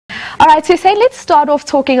right, Hussein, let's start off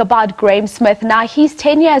talking about Graeme Smith. Now, his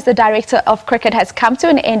tenure as the Director of Cricket has come to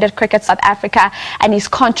an end at Cricket South Africa and his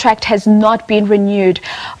contract has not been renewed.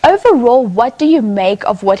 Overall, what do you make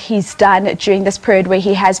of what he's done during this period where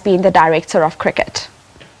he has been the Director of Cricket?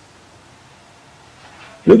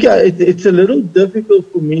 Look, it's a little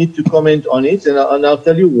difficult for me to comment on it, and I'll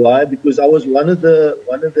tell you why. Because I was one of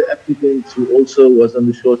the applicants who also was on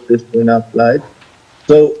the shortlist when I applied.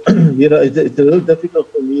 So, it's a little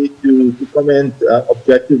difficult for me to comment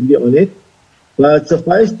objectively on it. But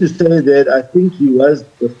suffice to say that I think he was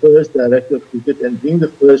the first Director of Cricket, and being the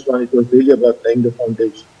first one, it was really about laying the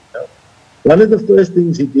foundation. One of the first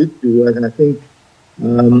things he did do, and I think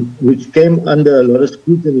which came under a lot of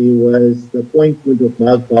scrutiny, was the appointment of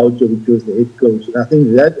Mark Boucher, which was the head coach. And I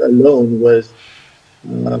think that alone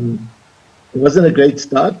wasn't a great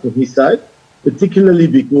start from his side, particularly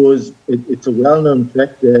because it's a well-known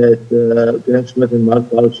fact that Graeme Smith and Mark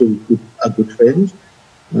Boucher are good friends.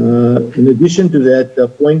 In addition to that, the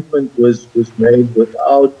appointment was made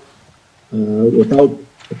without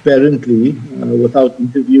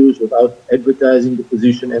interviews, without advertising the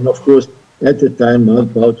position, and of course, at the time, Mark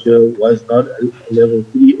Boucher was not a level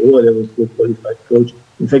 3 or a level 4 qualified coach.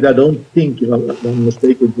 In fact, I don't think, if I'm not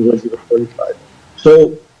mistaken, he was even qualified.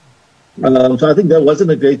 So I think that wasn't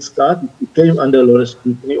a great start. It came under a lot of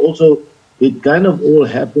scrutiny. Also, it kind of all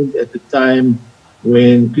happened at the time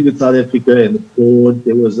when Cricket South Africa and the board,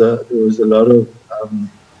 there was a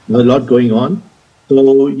lot going on.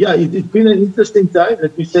 So yeah, it's been an interesting time.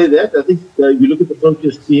 Let me say that. I think you look at the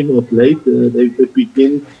Proteas team of late.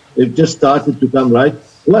 They've just started to come right.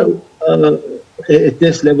 Well, at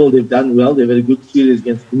this level, they've done well. They've had a good series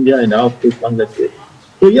against India and now, of course, Bangladesh.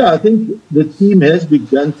 So, yeah, I think the team has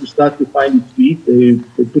begun to start to find its feet.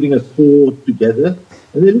 They're putting a core together,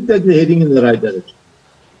 and they look like they're heading in the right direction.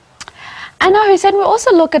 And now, Hussein, we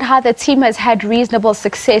also look at how the team has had reasonable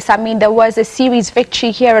success. I mean, there was a series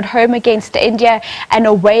victory here at home against India and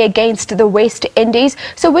away against the West Indies.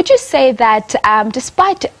 So would you say that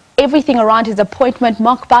despite everything around his appointment,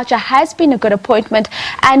 Mark Boucher has been a good appointment,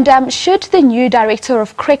 and should the new Director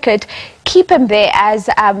of Cricket keep him there as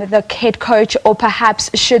the head coach, or perhaps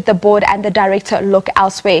should the board and the director look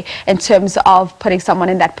elsewhere in terms of putting someone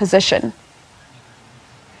in that position?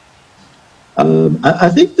 I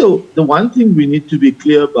think the one thing we need to be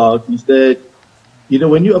clear about is that,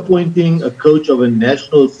 when you're appointing a coach of a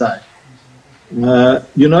national side,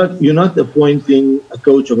 you're not appointing a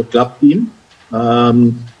coach of a club team.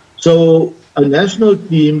 So a national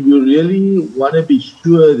team, you really want to be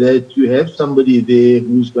sure that you have somebody there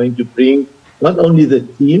who's going to bring not only the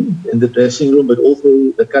team in the dressing room, but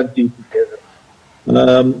also the country together.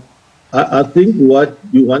 I think what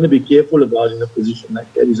you want to be careful about in a position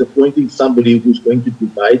like that is appointing somebody who's going to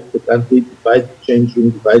divide the country, divide the change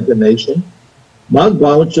room, divide the nation. Mark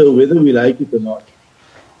Boucher, whether we like it or not,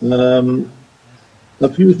 a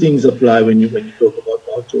few things apply when you talk about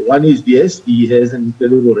Boucher. One is, yes, he has an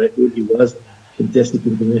incredible record. He was a fantastic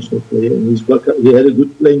international player, and he had a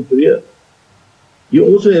good playing career. He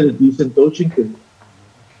also had a decent coaching career.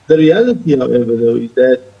 The reality, however, though, is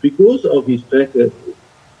that because of his track record,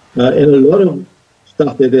 and a lot of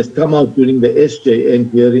stuff that has come out during the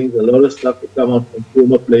SJN hearings, a lot of stuff that come out from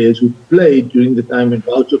former players who played during the time when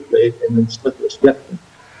Boucher played and when Smith was captain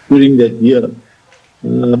during that year. A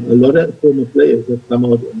lot of former players have come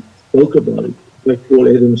out and spoke about it. In fact, Paul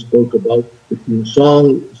Adams spoke about the team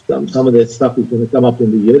song. Some of that stuff is going to come up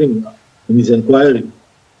in the hearing now, in his inquiry.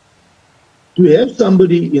 To have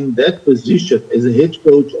somebody in that position as a head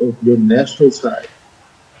coach of your national side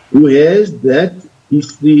who has that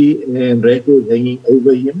history and record hanging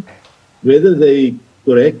over him, whether they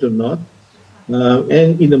correct or not,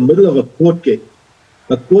 and in the middle of a court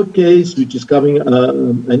case which is coming,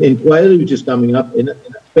 an inquiry which is coming up, and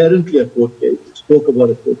apparently a court case, spoke about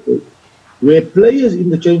a court case, where players in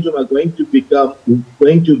the change room are going to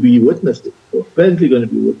be witnesses, or apparently going to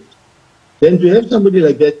be witnesses. Then to have somebody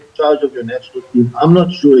like that in charge of your national team, I'm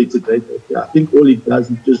not sure it's a great idea. I think all it does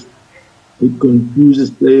is it confuses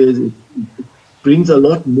players. It brings a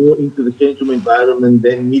lot more into the change room environment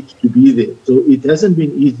than needs to be there. So it hasn't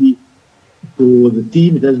been easy for the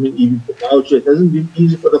team, it hasn't been easy for Boucher, it hasn't been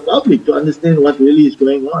easy for the public to understand what really is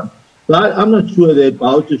going on. So I'm not sure that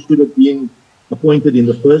Boucher should have been appointed in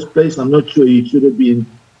the first place. I'm not sure he should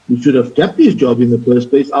have kept his job in the first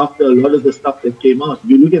place after a lot of the stuff that came out.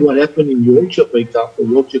 You look at what happened in Yorkshire, for example,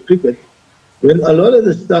 Yorkshire cricket, when a lot of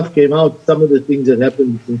the stuff came out, some of the things that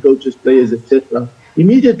happened between coaches, players, etc.,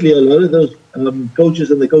 immediately a lot of those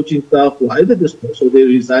coaches and the coaching staff were either dismissed or they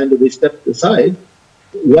resigned or they stepped aside.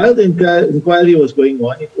 while the inquiry was going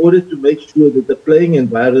on, in order to make sure that the playing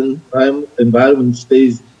environment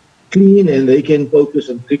stays clean and they can focus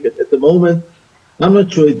on cricket. At the moment, I'm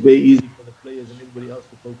not sure it's very easy for the players and everybody else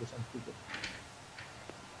to focus on cricket.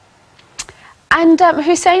 And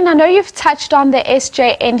Hussein, I know you've touched on the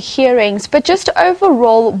SJN hearings, but just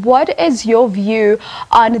overall, what is your view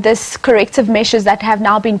on this corrective measures that have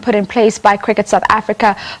now been put in place by Cricket South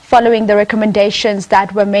Africa following the recommendations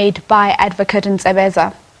that were made by Advocate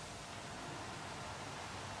Ntsebeza?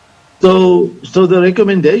 So the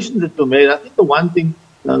recommendations that were made, I think the one thing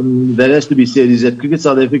that has to be said is that Cricket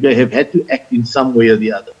South Africa have had to act in some way or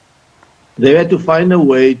the other. They had to find a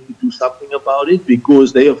way to do something about it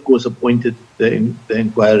because they, of course, appointed the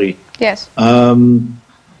inquiry. Yes.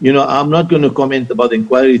 You know, I'm not going to comment about the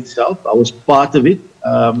inquiry itself. I was part of it,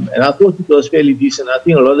 and I thought it was fairly decent. I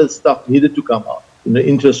think a lot of stuff needed to come out in the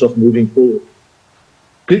interest of moving forward.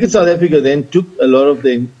 Cricket South Africa then took a lot of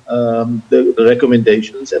the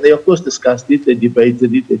recommendations, and they, of course, discussed it, they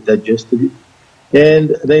debated it, they digested it.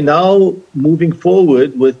 And they're now moving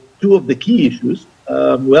forward with two of the key issues.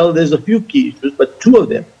 Well, there's a few key issues, but two of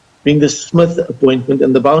them being the Smith appointment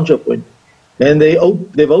and the Bouncer appointment. And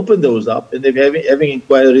they've opened those up, and they're having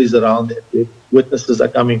inquiries around it. Witnesses are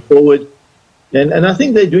coming forward. And I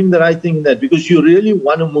think they're doing the right thing in that, because you really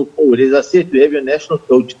want to move forward. As I said, to have your national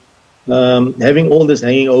coach having all this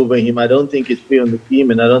hanging over him, I don't think it's fair on the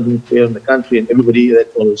team, and I don't think it's fair on the country and everybody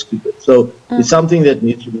that follows cricket. So it's something that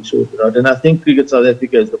needs to be sorted out. And I think Cricket South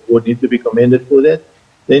Africa as the board need to be commended for that.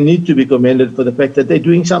 They need to be commended for the fact that they're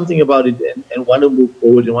doing something about it and want to move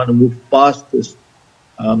forward and want to move past this.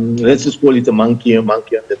 Let's just call it a monkey on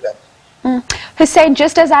the back. Hussein,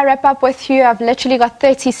 just as I wrap up with you, I've literally got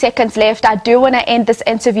 30 seconds left. I do want to end this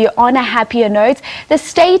interview on a happier note. The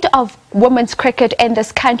state of women's cricket in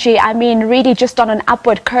this country, I mean, really just on an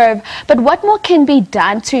upward curve. But what more can be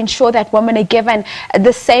done to ensure that women are given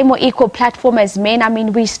the same or equal platform as men? I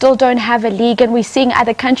mean, we still don't have a league, and we're seeing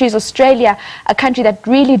other countries, Australia, a country that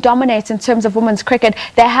really dominates in terms of women's cricket.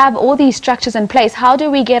 They have all these structures in place. How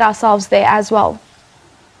do we get ourselves there as well?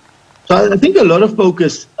 So I think a lot of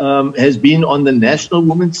focus has been on the national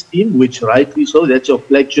women's team, which rightly so, that's your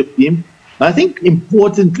flagship team. I think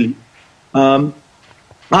importantly,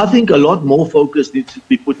 I think a lot more focus needs to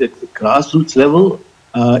be put at the grassroots level,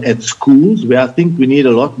 at schools, where I think we need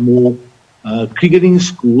a lot more cricketing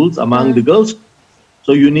schools among the girls.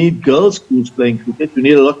 So you need girls' schools playing cricket. You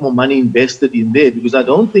need a lot more money invested in there, because I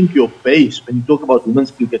don't think your base, when you talk about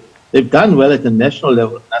women's cricket, they've done well at the national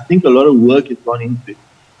level. I think a lot of work has gone into it.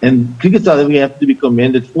 And Cricket South Africa have to be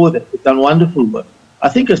commended for that. They've done wonderful work. I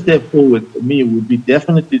think a step forward for me would be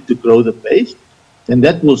definitely to grow the base, and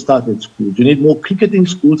that will start at schools. You need more cricketing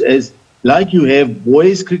schools, as like you have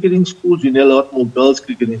boys cricketing schools, you need a lot more girls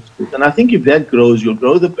cricketing schools. And I think if that grows, you'll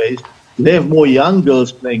grow the base. You'll have more young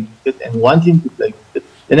girls playing cricket and wanting to play cricket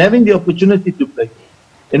and having the opportunity to play cricket.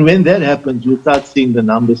 And when that happens, you'll start seeing the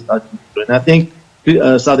numbers start to grow. And I think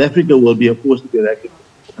South Africa will be a force to be reckoned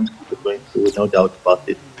with going forward, no doubt about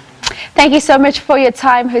it. Thank you so much for your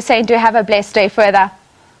time, Hussein. Do have a blessed day further.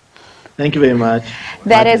 Thank you very much.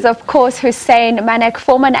 That is, of course, Hussein Manack,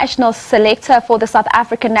 former national selector for the South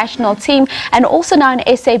African national team and also now an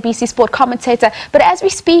SABC sport commentator. But as we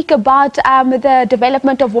speak about the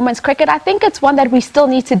development of women's cricket, I think it's one that we still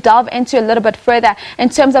need to delve into a little bit further in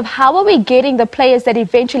terms of how are we getting the players that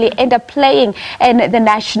eventually end up playing in the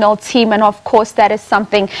national team. And of course, that is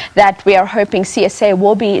something that we are hoping CSA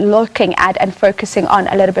will be looking at and focusing on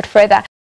a little bit further.